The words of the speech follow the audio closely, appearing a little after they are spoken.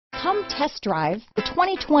Come test drive the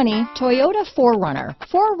 2020 Toyota 4Runner.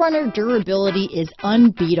 4Runner durability is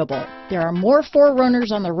unbeatable. There are more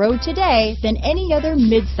 4Runners on the road today than any other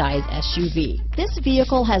midsize SUV. This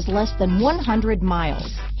vehicle has less than 100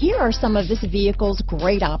 miles. Here are some of this vehicle's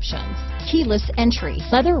great options: keyless entry,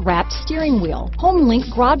 leather-wrapped steering wheel,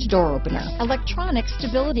 HomeLink garage door opener, electronic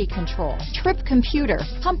stability control, trip computer,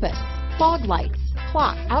 compass, fog lights,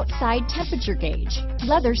 clock, outside temperature gauge,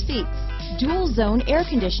 leather seats, dual zone air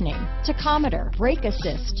conditioning, tachometer, brake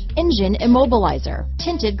assist, engine immobilizer,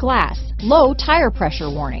 tinted glass, low tire pressure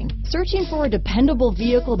warning. Searching for a dependable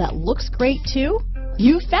vehicle that looks great too?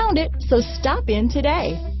 You found it, so stop in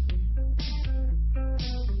today.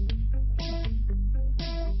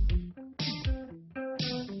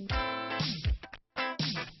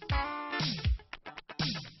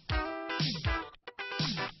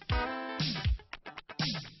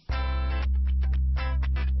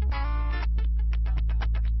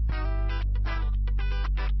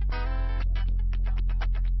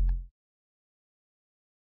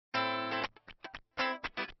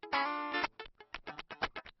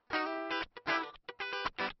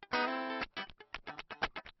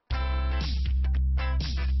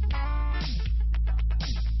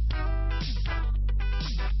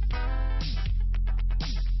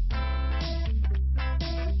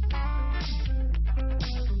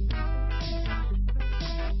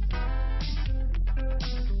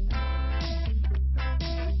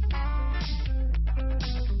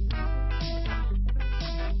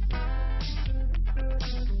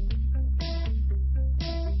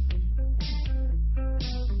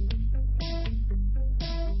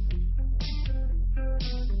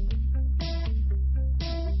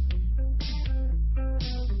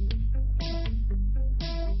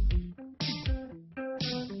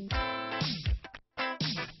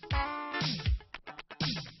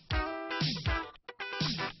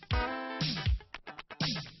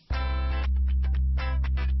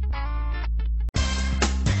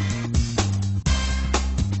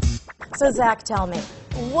 So Zach, tell me,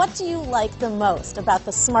 what do you like the most about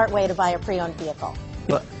the smart way to buy a pre-owned vehicle?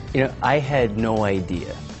 Well, I had no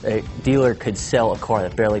idea a dealer could sell a car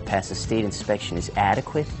that barely passes state inspection is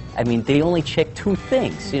adequate. I mean, they only check two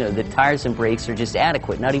things. The tires and brakes are just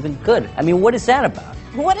adequate, not even good. I mean, what is that about?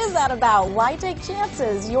 What is that about? Why take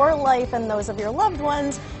chances? Your life and those of your loved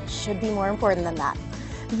ones should be more important than that.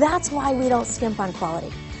 That's why we don't skimp on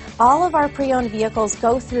quality. All of our pre-owned vehicles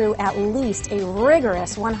go through at least a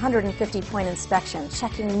rigorous 150-point inspection,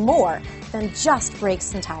 checking more than just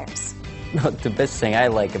brakes and tires. The best thing I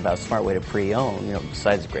like about Smart Way to Pre-Own,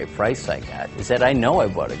 besides the great price I got, is that I know I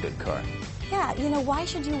bought a good car. Yeah, why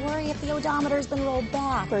should you worry if the odometer's been rolled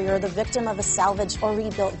back, or you're the victim of a salvaged or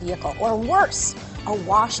rebuilt vehicle, or worse, a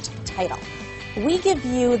washed title? We give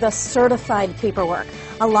you the certified paperwork,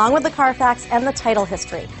 along with the Carfax and the title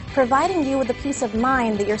history, providing you with the peace of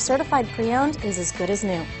mind that your certified pre-owned is as good as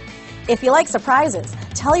new. If you like surprises,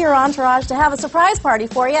 tell your entourage to have a surprise party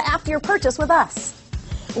for you after your purchase with us.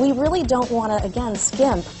 We really don't want to, again,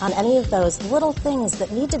 skimp on any of those little things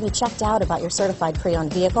that need to be checked out about your certified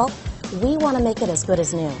pre-owned vehicle. We want to make it as good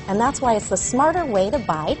as new, and that's why it's the smarter way to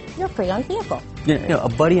buy your pre-owned vehicle. A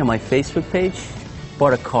buddy on my Facebook page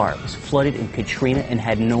bought a car. It was flooded in Katrina and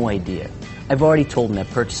had no idea. I've already told him that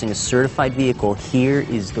purchasing a certified vehicle here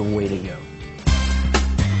is the way to go.